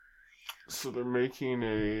So they're making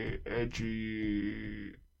a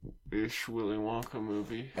edgy-ish Willy Wonka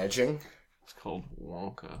movie. Edging? It's called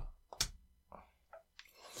Wonka.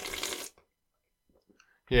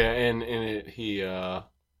 Yeah, and in it he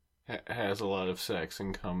has a lot of sex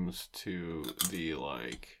and comes to the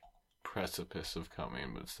precipice of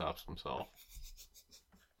coming, but stops himself.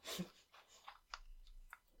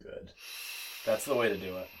 Good. That's the way to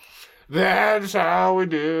do it. That's how we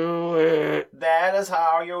do it. That is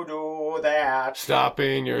how you do that.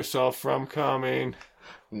 Stopping yourself from coming.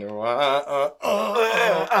 No, Oh,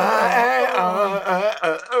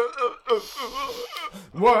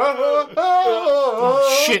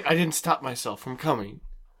 shit, I didn't stop myself from coming.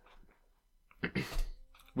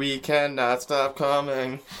 We cannot stop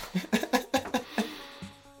coming.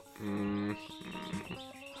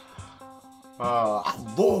 I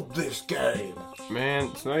love this game. Man,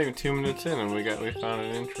 it's not even 2 minutes in and we found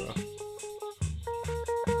an intro.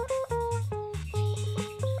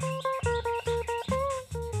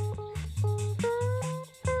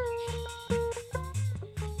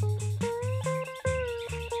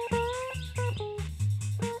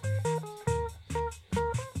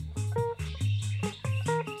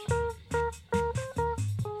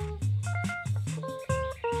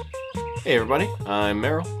 Hey everybody, I'm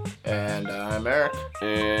Meryl. And I'm Eric.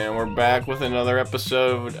 And we're back with another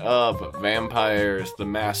episode of Vampires: The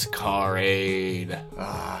Masquerade.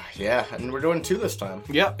 Yeah, and we're doing 2 this time.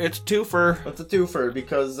 Yep, it's twofer. It's a twofer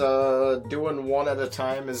because doing 1 at a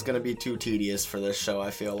time is going to be too tedious for this show,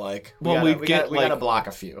 I feel like. We gotta block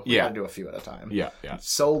a few. We gotta do a few at a time. Yeah.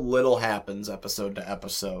 So little happens episode to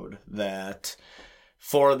episode that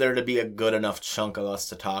for there to be a good enough chunk of us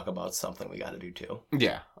to talk about something, we gotta do 2.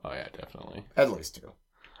 Yeah. Oh yeah, definitely. At least 2.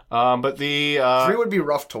 But the 3 would be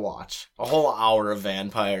rough to watch. A whole hour of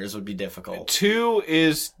vampires would be difficult. 2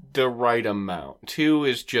 is the right amount. 2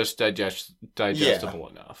 is just digestible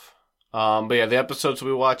enough. But yeah, the episodes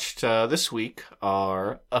we watched this week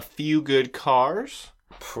are A Few Good Cars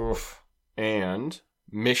Poof. and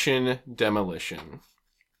Mission Demolition.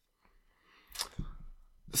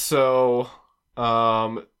 So,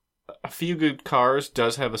 A Few Good Cars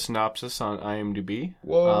does have a synopsis on IMDb.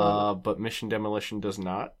 Whoa. But Mission Demolition does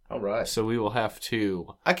not. All right. So we will have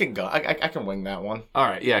to... I can go. I can wing that one. All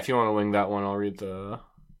right. Yeah, if you want to wing that one, I'll read the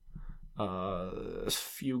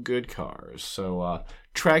Few Good Cars. So,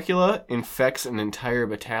 Dracula infects an entire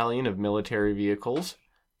battalion of military vehicles,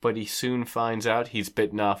 but he soon finds out he's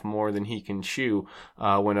bitten off more than he can chew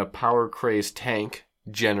when a power-crazed tank,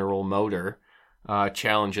 General Motor,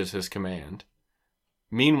 challenges his command.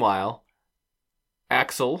 Meanwhile,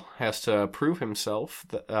 Axel has to prove to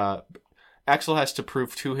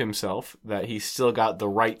himself that he's still got the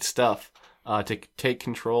right stuff to take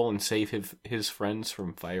control and save his friends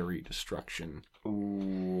from fiery destruction.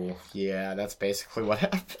 Ooh, yeah, that's basically what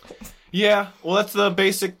happened. Yeah, well, that's the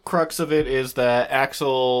basic crux of it, is that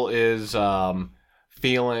Axel is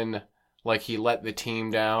feeling like he let the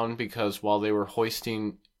team down because while they were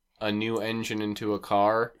hoisting a new engine into a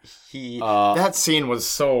car, that scene was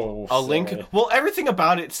so a link. Well, everything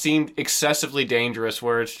about it seemed excessively dangerous.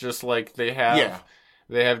 Where it's just like they have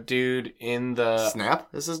dude in the Snap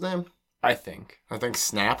is his name. I think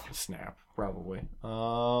Snap probably.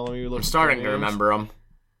 Let me look. I'm starting to remember him.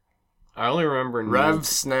 I only remember Rev,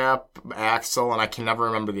 Snap, Axel, and I can never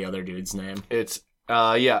remember the other dude's name. It's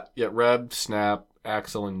Rev, Snap,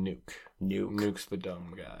 Axel, and Nuke. Nuke's the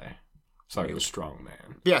dumb guy. Sorry, the strong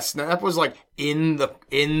man. Yeah, Snap was like in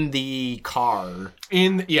the car.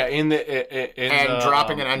 And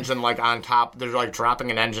dropping an engine like on top. They're like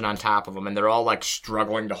dropping an engine on top of them, and they're all like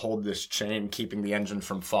struggling to hold this chain, keeping the engine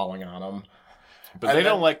from falling on them. But they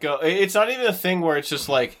don't let go. It's not even a thing where it's just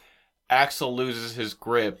like Axel loses his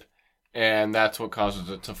grip, and that's what causes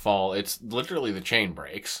it to fall. It's literally the chain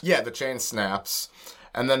breaks. Yeah, the chain snaps,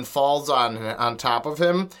 and then falls on top of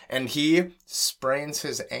him, and he sprains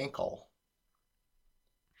his ankle.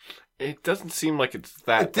 It doesn't seem like it's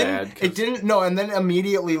that bad. It didn't, no, and then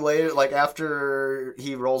immediately later, like after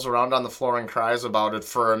he rolls around on the floor and cries about it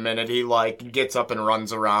for a minute, he like gets up and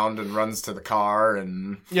runs around and runs to the car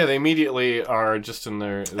and... Yeah, they immediately are just in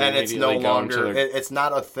there. And it's no longer, it's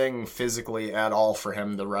not a thing physically at all for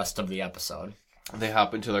him the rest of the episode. They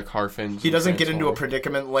hop into their car fins. He doesn't get into a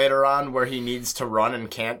predicament later on where he needs to run and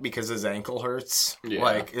can't because his ankle hurts. Yeah.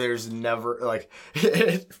 Like, there's never, like,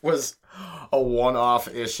 it was a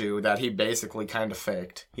one-off issue that he basically kind of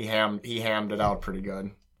faked. He hammed it out pretty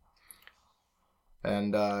good.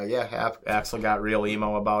 And, Axel got real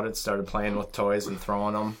emo about it, started playing with toys and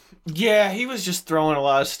throwing them. Yeah, he was just throwing a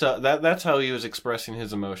lot of stuff. That's how he was expressing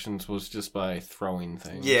his emotions, was just by throwing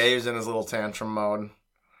things. Yeah, he was in his little tantrum mode.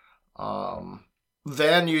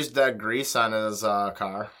 Van used that grease on his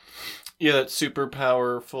car. Yeah, that super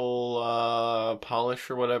powerful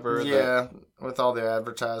polish or whatever. Yeah, with all the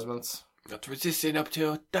advertisements. That's resistant up to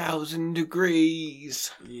 1,000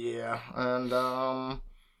 degrees. Yeah, and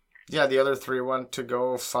yeah, the other three went to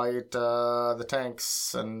go fight the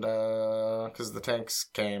tanks, and because the tanks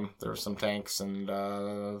came, there were some tanks and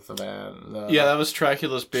the van. Yeah, that was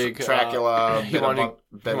Dracula's big. Dracula he wanted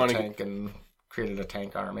a tank and created a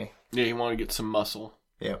tank army. Yeah, he wanted to get some muscle.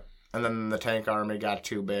 Yep. And then the tank army got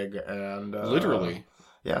too big, and literally,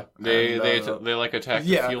 yeah, they like attacked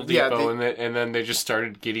the fuel depot, and then they just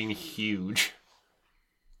started getting huge.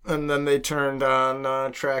 And then they turned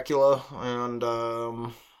on Dracula, and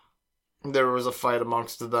there was a fight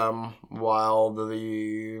amongst them while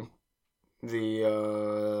the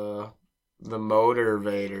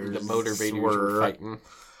motivators were fighting.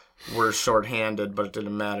 Were short-handed, but it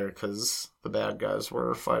didn't matter because the bad guys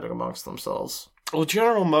were fighting amongst themselves. Well,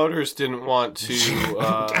 General Motors didn't want to...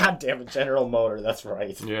 God damn it, General Motor, that's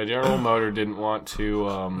right. Yeah, General Motor didn't want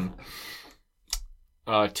to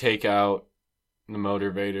take out the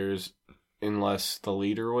motivators unless the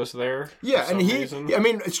leader was there. Yeah, and I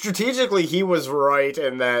mean, strategically, he was right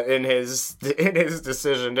in his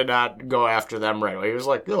decision to not go after them right away. He was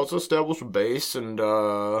like, let's establish a base and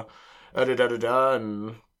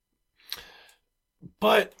and...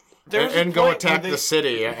 But... And go attack the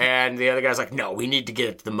city, and the other guy's like, no, we need to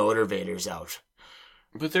get the motivators out.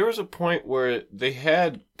 But there was a point where they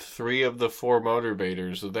had 3 of the 4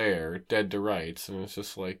 motivators there, dead to rights, and it's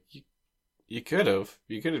just like, you could have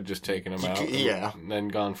just taken them out, and then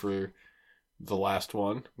gone for the last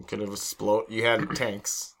one. You could have exploded. You had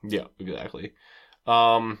tanks. Yeah, exactly.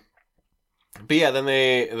 But yeah,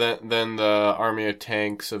 then the army of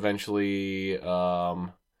tanks eventually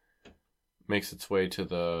makes its way to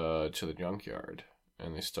the junkyard,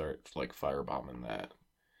 and they start like firebombing that,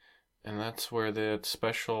 and that's where the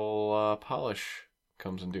special polish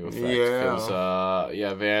comes into effect. Because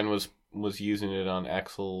Van was using it on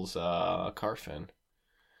Axel's car fin,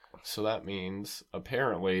 so that means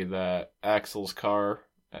apparently that Axel's car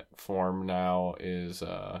form now is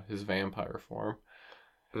his vampire form.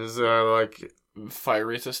 Is like fire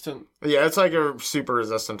resistant? Yeah, it's like a super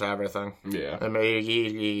resistant to everything. Yeah. And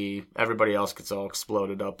maybe everybody else gets all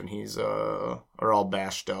exploded up, and he's or all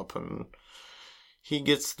bashed up, and he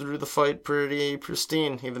gets through the fight pretty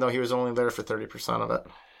pristine, even though he was only there for 30% of it.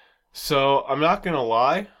 So I'm not gonna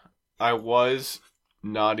lie, I was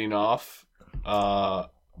nodding off.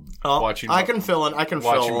 Watching. I can fill in.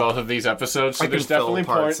 Watching both of these episodes. So there's definitely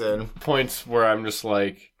points where I'm just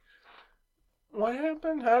like, what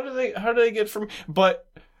happened? How do they get from... But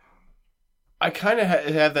I kind of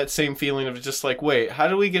have that same feeling of just like, wait, how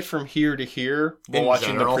do we get from here to here while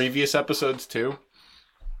watching the previous episodes too?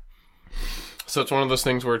 So it's one of those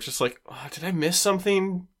things where it's just like, oh, did I miss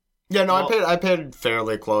something? Yeah, no, I paid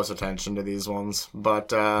fairly close attention to these ones,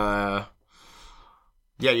 but yeah,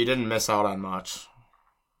 you didn't miss out on much.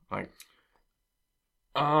 Like,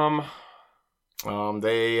 they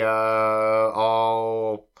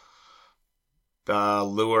all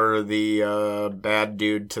lure the bad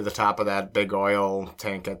dude to the top of that big oil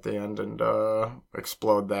tank at the end and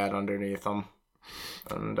explode that underneath them.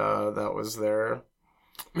 And that was their...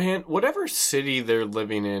 Man, whatever city they're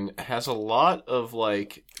living in has a lot of,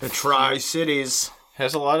 like... The Tri-Cities.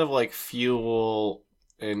 Has a lot of, like, fuel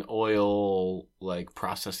and oil, like,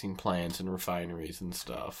 processing plants and refineries and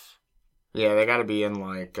stuff. Yeah, they gotta be in,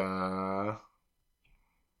 like, I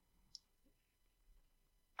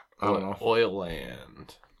don't know. Oil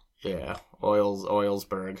land. Yeah,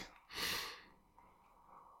 Oilsburg.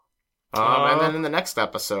 And then in the next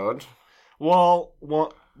episode... Well,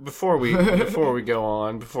 before we go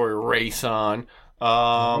on, before we race on,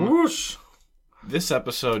 whoosh. This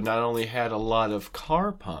episode not only had a lot of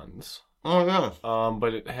car puns,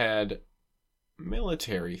 but it had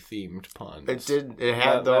military-themed puns. It did. It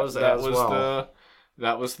had those as well.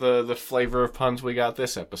 That was the flavor of puns we got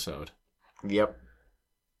this episode. Yep.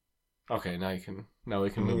 Okay, now we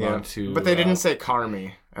can move on to... But they didn't say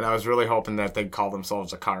Carmy, and I was really hoping that they'd call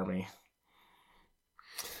themselves a Carmy.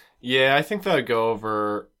 Yeah, I think that would go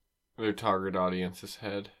over their target audience's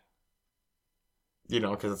head. You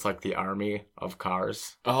know, because it's like the army of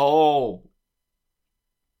cars. Oh!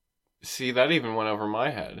 See, that even went over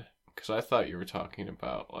my head, because I thought you were talking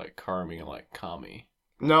about, like, Carmy, like, Kami.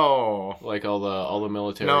 No. Like all the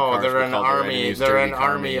military cars. No, they're an army. They're an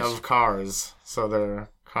army of cars, so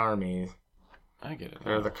they're Carmy. I get it.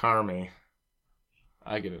 They're the Carmy.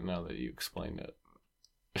 I get it now that you explained it.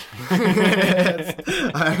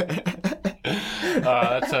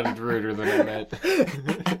 That sounded ruder than I meant.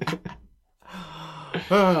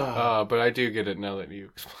 But I do get it now that you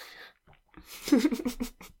explain.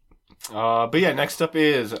 But yeah, next up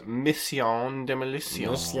is Mission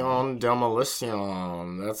Demolition. Mission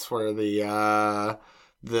Demolition. That's where the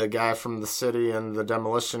guy from the city and the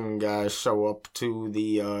demolition guy show up to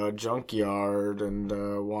the junkyard and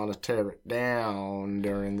want to tear it down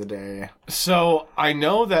during the day. So I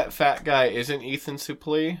know that fat guy isn't Ethan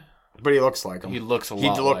Suplee. But he looks like him. He looks a lot. He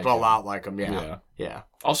looked like a lot like him. Yeah.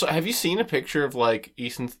 Also, have you seen a picture of like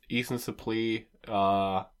Ethan Suplee?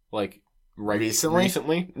 Like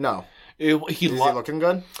recently? No. Is he looking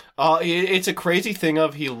good? It's a crazy thing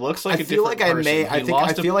of he looks like a different person. I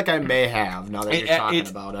feel like I may have now that you're talking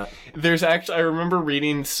about it. There's actually, I remember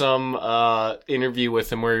reading some interview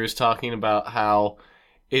with him where he was talking about how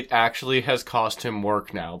it actually has cost him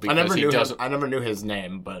work now because I never knew his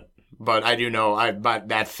name, but I do know. But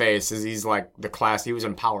that face is—he's like the class. He was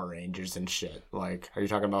in Power Rangers and shit. Like, are you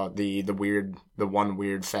talking about the one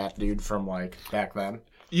weird fat dude from like back then?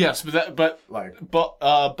 Yes, but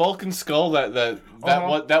Bulk and Skull that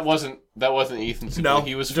wasn't Ethan Suplee. No,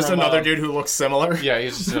 he was just from, another dude who looks similar. Yeah, he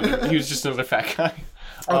was just another fat guy.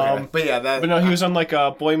 Okay. But no, he was on like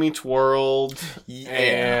Boy Meets World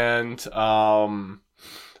and the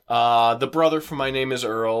brother from My Name Is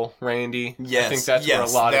Earl, Randy. Yes, I think that's where a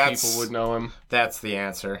lot of people would know him. That's the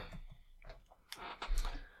answer.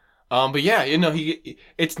 But yeah,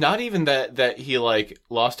 it's not even that he like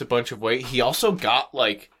lost a bunch of weight. He also got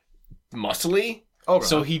like muscly. Oh, right.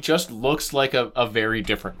 So he just looks like a very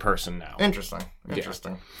different person now. Interesting. Yeah.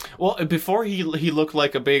 Well, before he looked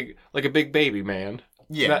like a big baby man.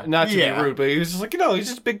 Yeah. Not to be rude, but he was just like he's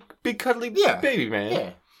just a big cuddly baby man.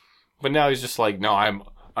 Yeah. But now he's just like, no, I'm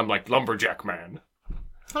like lumberjack man.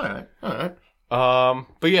 All right.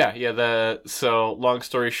 But yeah, so long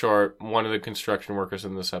story short, one of the construction workers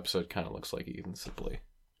in this episode kind of looks like Ethan Suplee.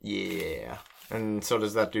 Yeah. And so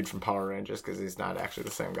does that dude from Power Rangers, because he's not actually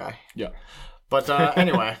the same guy. Yeah. But,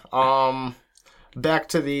 anyway, back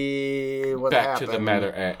to the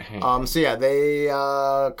matter at hand. So yeah, they,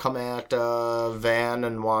 come at, Van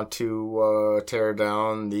and want to, tear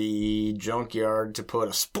down the junkyard to put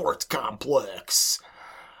a sports complex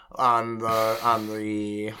on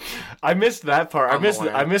the I missed that part. I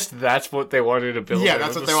missed that's what they wanted to build. Yeah,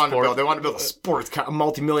 that's what they wanted to build. They wanted to build a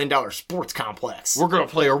multi-million-dollar sports complex. We're going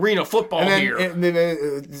to play arena football here. And then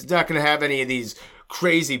it's not going to have any of these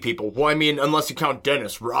crazy people. Well, I mean, unless you count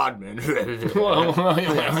Dennis Rodman. But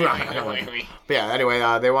yeah,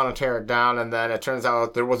 anyway, they want to tear it down, and then it turns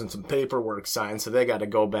out there wasn't some paperwork signed, so they got to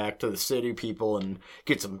go back to the city people and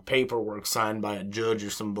get some paperwork signed by a judge or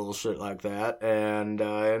some bullshit like that. And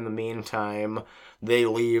in the meantime, they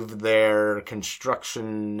leave their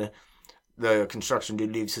construction... The construction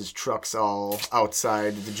dude leaves his trucks all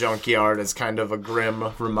outside the junkyard as kind of a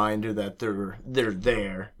grim reminder that they're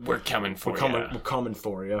there. We're coming for you. We're coming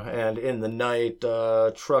for you. And in the night,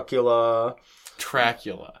 Tracula.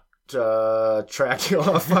 I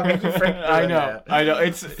know.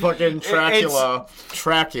 It's fucking Tracula.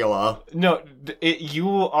 Tracula. No, you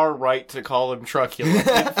are right to call him Truckula.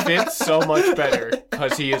 It fits so much better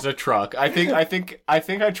because he is a truck. I think I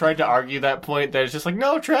tried to argue that point that it's just like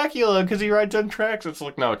no Tracula because he rides on tracks. It's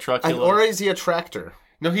like no Truckula. Or is he a tractor?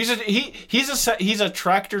 No, he's a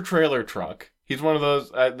tractor trailer truck. He's one of those.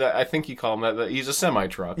 I think you call him that. He's a semi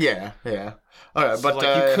truck. Yeah. All right, but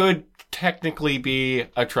you could technically be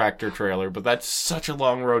a tractor trailer, but that's such a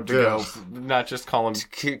long road to go. Not just call him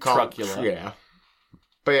Truckula. Yeah.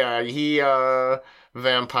 But yeah, he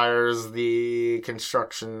vampires the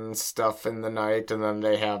construction stuff in the night, and then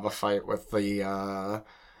they have a fight with the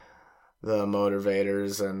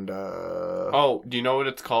motivators and Oh, do you know what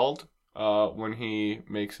it's called? When he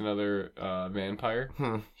makes another vampire?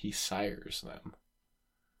 He sires them.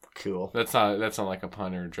 Cool. That's not like a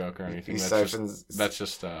pun or a joke or anything. That's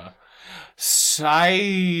just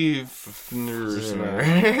siphoners.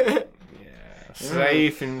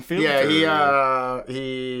 Siphon filter. Yeah,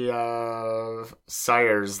 he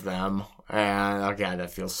sires them, and oh god, that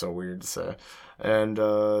feels so weird to say. And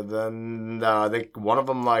then one of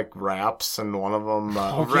them like raps, and one of them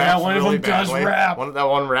one of them does rap. That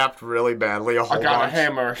one rapped really badly. I got a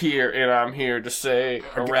hammer here, and I'm here to say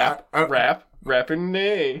rapping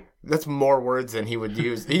nay. That's more words than he would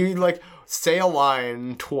use. He like say a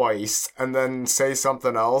line twice and then say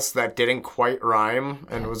something else that didn't quite rhyme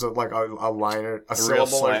and was like a line or a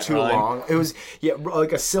syllable or too long. It was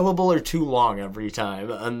like a syllable or too long every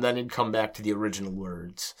time, and then he'd come back to the original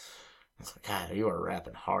words. It's like, God, you are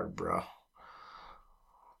rapping hard, bro.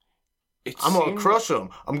 I'm gonna crush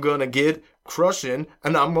him. I'm gonna get crushing,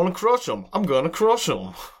 and I'm gonna crush him. I'm gonna crush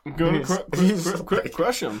him. I'm gonna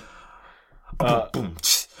crush him. Boom,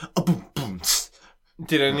 tss, boom, boom, tss.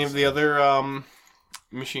 Did any of the other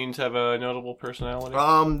machines have a notable personality?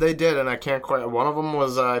 They did, and I can't quite. One of them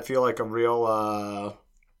was, I feel like a real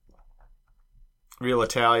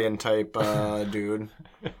Italian type dude.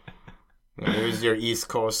 He was your East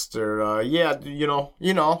Coaster. Yeah, you know,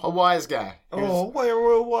 a wise guy.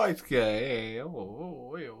 We're a white guy.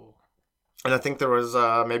 And I think there was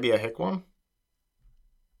maybe a hick one.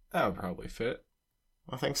 That would probably fit.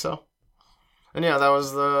 I think so. And yeah, that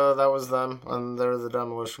was them, and they're the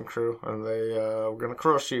demolition crew, and they were gonna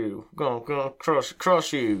crush you, gonna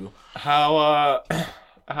crush you. How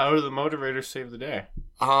do the motivators save the day?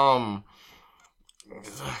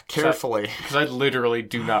 Carefully, because I literally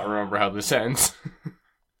do not remember how this ends.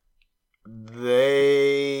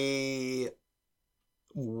 They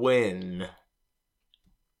win.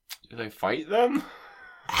 Do they fight them?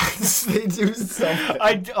 They do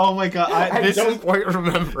something. Oh my god! I don't quite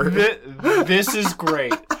remember. This is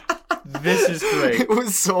great. This is great. It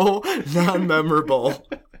was so non-memorable.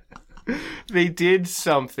 They did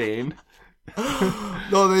something.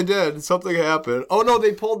 No, they did. Something happened. Oh no,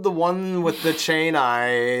 they pulled the one with the chain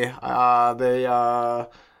eye.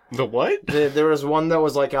 The what? There was one that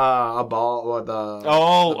was like a ball with a.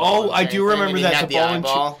 I do remember that. The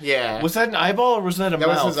eyeball. Yeah. Was that an eyeball or was that a mouth?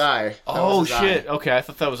 That was his eye. Oh shit! Okay, I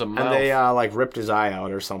thought that was a mouth. And they like ripped his eye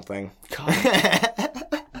out or something.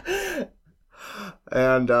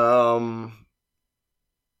 And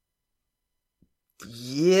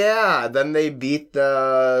yeah, then they beat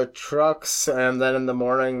the trucks, and then in the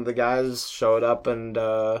morning the guys showed up, and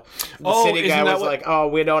the city guy was like, "Oh,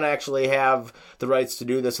 we don't actually have the rights to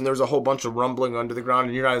do this," and there was a whole bunch of rumbling under the ground,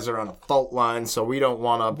 and you guys are on a fault line, so we don't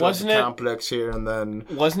want to build a complex here. And then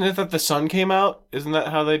wasn't it that the sun came out? Isn't that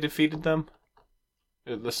how they defeated them?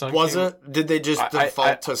 The sun was it? Did they just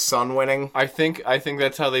default to sun winning? I think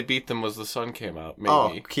that's how they beat them. Was the sun came out? Maybe.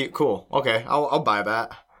 Oh, cool. Okay, I'll buy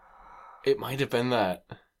that. It might have been that.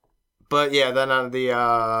 But yeah, then and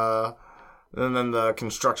then the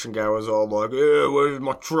construction guy was all like, "Yeah, where's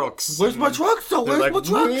my trucks? Where's my trucks? Though? Where's my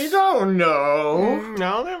trucks? We don't know.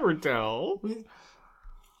 I'll never tell."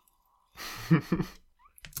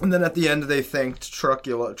 And then at the end, they thanked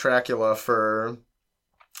Dracula for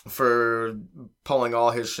pulling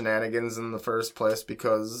all his shenanigans in the first place,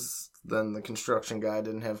 because then the construction guy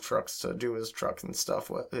didn't have trucks to do his truck and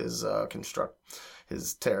stuff with his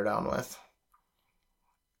tear down with.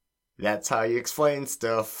 That's how you explain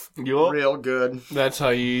stuff. Yup. Real good. That's how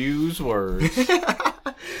you use words.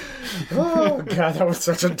 Oh god, that was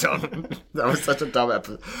such a dumb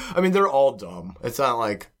episode. I mean, they're all dumb. It's not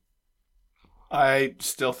like I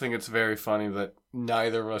still think it's very funny that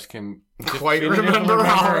neither of us can quite remember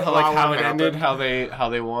how it ended, how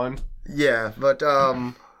they won. Yeah, but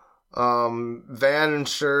Van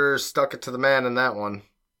sure stuck it to the man in that one.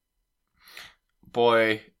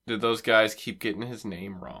 Boy, did those guys keep getting his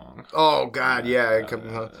name wrong. Oh, God, yeah.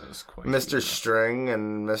 Mr. String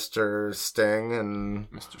and Mr. Sting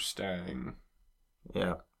and... Mr. Stang.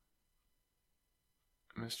 Yeah.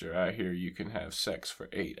 Mr. I hear you can have sex for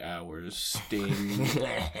 8 hours, Sting.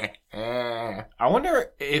 I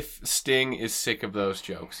wonder if Sting is sick of those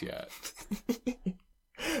jokes yet.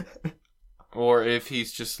 Or if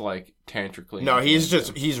he's just, like, tantrically... No,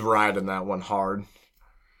 he's riding that one hard.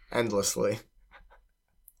 Endlessly.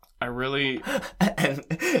 I remember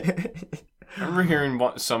hearing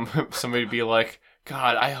somebody be like,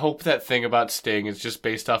 "God, I hope that thing about Sting is just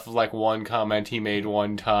based off of like one comment he made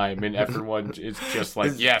one time, and everyone is just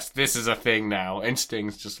like, yes, this is a thing now." And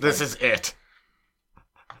Sting's just like, "This is it."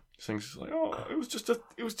 Sting's just like, "Oh, it was just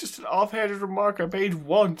an offhanded remark I made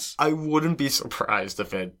once." I wouldn't be surprised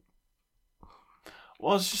if it.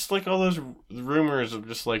 Well, it's just like all those rumors of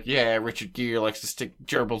just like, yeah, Richard Gere likes to stick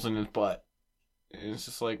gerbils in his butt. And it's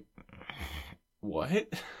just like, what?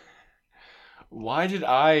 Why did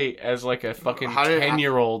I, as like a fucking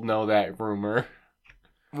 10-year-old, know that rumor?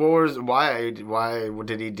 Why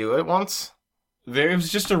did he do it once? It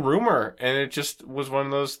was just a rumor, and it just was one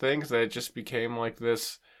of those things that it just became like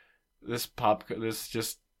this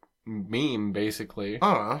just meme, basically.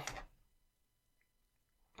 Oh.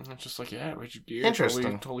 And it's just like, yeah, Richard Gere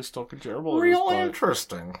totally stole a gerbil. Real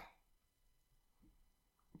interesting.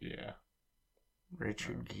 Yeah.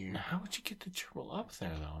 Richard Gere. How would you get the gerbil up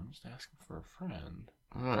there, though? I'm just asking for a friend.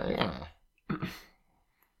 Yeah.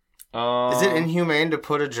 Is it inhumane to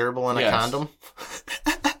put a gerbil in a condom?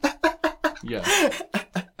 Yes.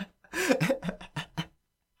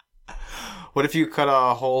 What if you cut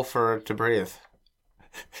a hole for it to breathe?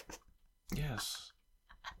 Yes.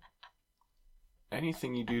 Any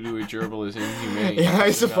anything you do to a gerbil is inhumane. Yeah,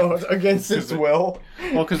 I suppose against its will.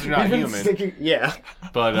 Well, because they're not Even human. yeah,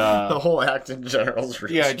 But the whole act in general is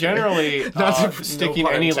really yeah, generally no sticking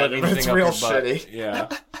pun any intended, living but thing it's up real your butt. shitty. Yeah.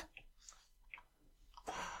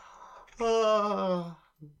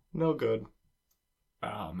 No good.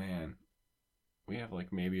 Oh man, we have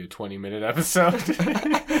like maybe a 20-minute episode.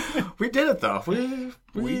 We did it though.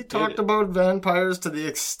 We talked about vampires to the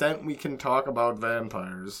extent we can talk about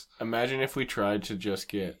vampires. Imagine if we tried to just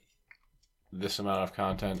get this amount of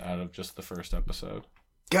content out of just the first episode.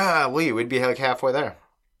 Golly, we'd be like halfway there.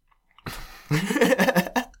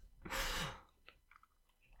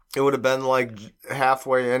 It would have been like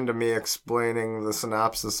halfway into me explaining the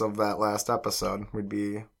synopsis of that last episode. We'd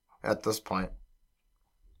be at this point.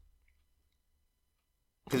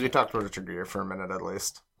 Because we talked about Richard Gere for a minute at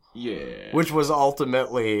least. Yeah. Which was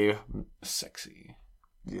ultimately sexy.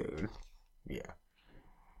 Dude. Yeah.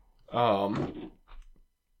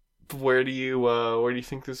 Where do you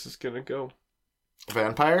think this is gonna go?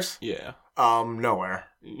 Vampires? Yeah. Nowhere.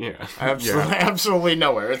 Yeah. Absolutely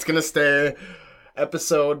nowhere. It's gonna stay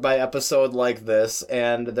episode by episode like this,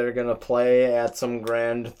 and they're gonna play at some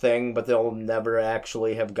grand thing, but they'll never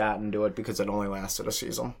actually have gotten to it because it only lasted a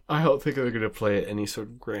season. I don't think they're gonna play at any sort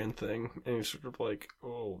of grand thing. Any sort of like,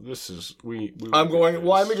 oh, this is we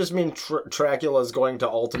Well, I just mean Dracula is going to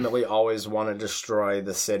ultimately always want to destroy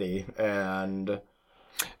the city, and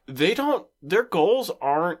their goals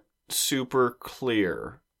aren't super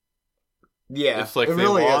clear. Yeah, it's like it they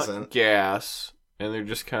really want isn't. gas, and they're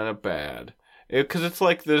just kind of bad. Because it's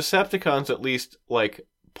like the Decepticons, at least, like,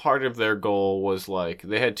 part of their goal was, like,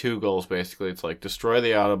 they had two goals, basically. It's like, destroy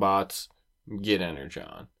the Autobots, get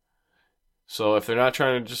Energon. So if they're not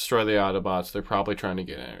trying to destroy the Autobots, they're probably trying to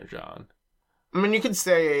get Energon. I mean, you could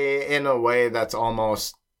say, in a way, that's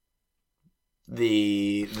almost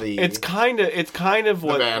the It's kind of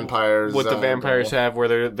what the vampires goal. have,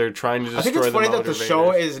 where they're trying to destroy the I think it's funny that the motivators.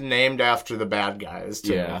 show is named after the bad guys,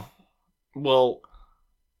 too. Yeah. Well,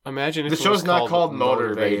 imagine if the it show's was not called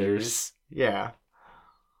Motivators. Motivators. Yeah.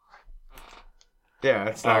 Yeah,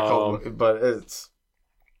 it's not called, but it's...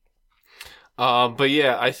 But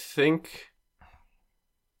yeah, I think...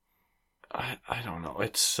 I don't know.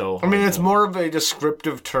 It's so hard. I mean, it's more of a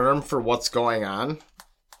descriptive term for what's going on.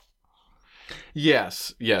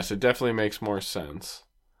 Yes, it definitely makes more sense.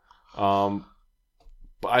 But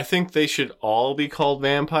I think they should all be called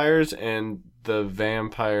vampires, and the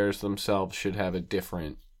vampires themselves should have a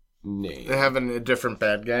different name. They have a different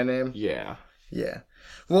bad guy name? Yeah. Yeah.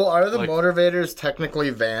 Well, are the Motivators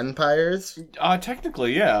technically vampires?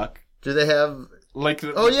 Technically, yeah. Do they have...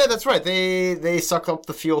 Oh, yeah, that's right. They suck up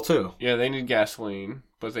the fuel, too. Yeah, they need gasoline,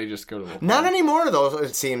 but they just go to the Not anymore, though,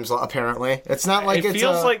 it seems, apparently. It's not like it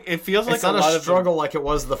feels like it's not a struggle like it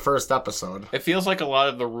was the first episode. It feels like a lot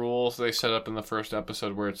of the rules they set up in the first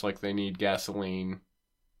episode where it's like they need gasoline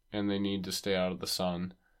and they need to stay out of the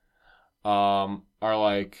sun are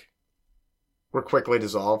like... Were quickly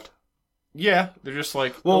dissolved. Yeah, they're just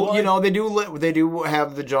like... Well, they do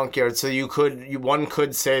have the junkyard, so one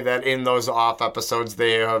could say that in those off episodes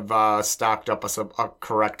they have stocked up a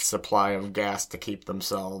correct supply of gas to keep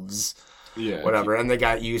themselves, whatever, and they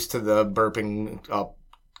got used to the burping up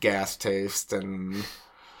gas taste and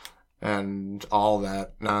all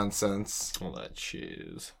that nonsense. All that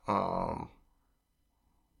shiz.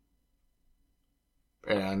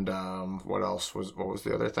 And what else what was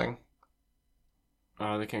the other thing?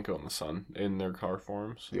 They can't go in the sun in their car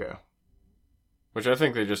forms. Yeah. Which I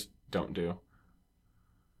think they just don't do.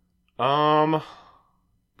 But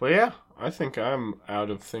yeah, I think I'm out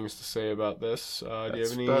of things to say about this. Do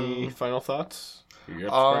you have any final thoughts?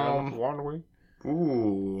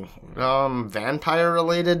 Ooh. Vampire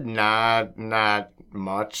related? Not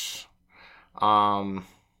much. No,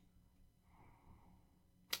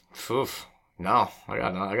 I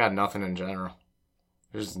got nothing in general.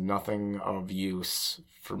 There's nothing of use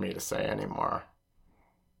for me to say anymore.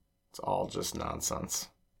 It's all just nonsense.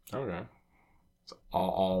 Okay. It's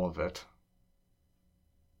all of it.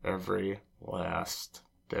 Every last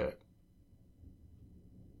bit.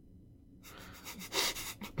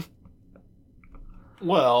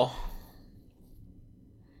 Well,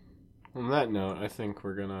 on that note, I think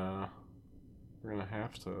we're gonna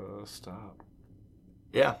have to stop.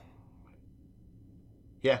 Yeah.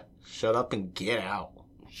 Yeah. Shut up and get out.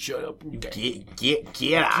 Shut up and get out. Get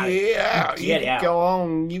out. Get out. Go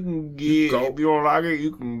on. You can get. If you don't like it,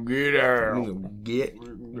 you can get out.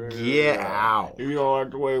 Get out. If you don't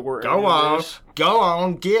like the way we're Go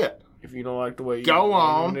on. Get. If you don't like the way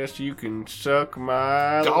you're this, you can suck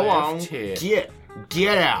my Go left on. tit.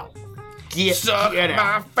 Get out. Suck get out.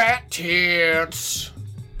 my fat tits.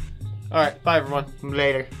 All right, bye everyone.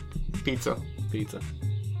 Later. Pizza. Pizza.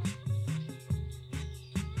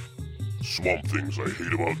 Swamp Things I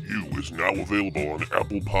Hate About You is now available on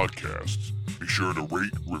Apple Podcasts. Be sure to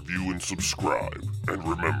rate, review, and subscribe. And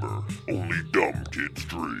remember, only dumb kids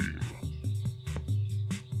dream.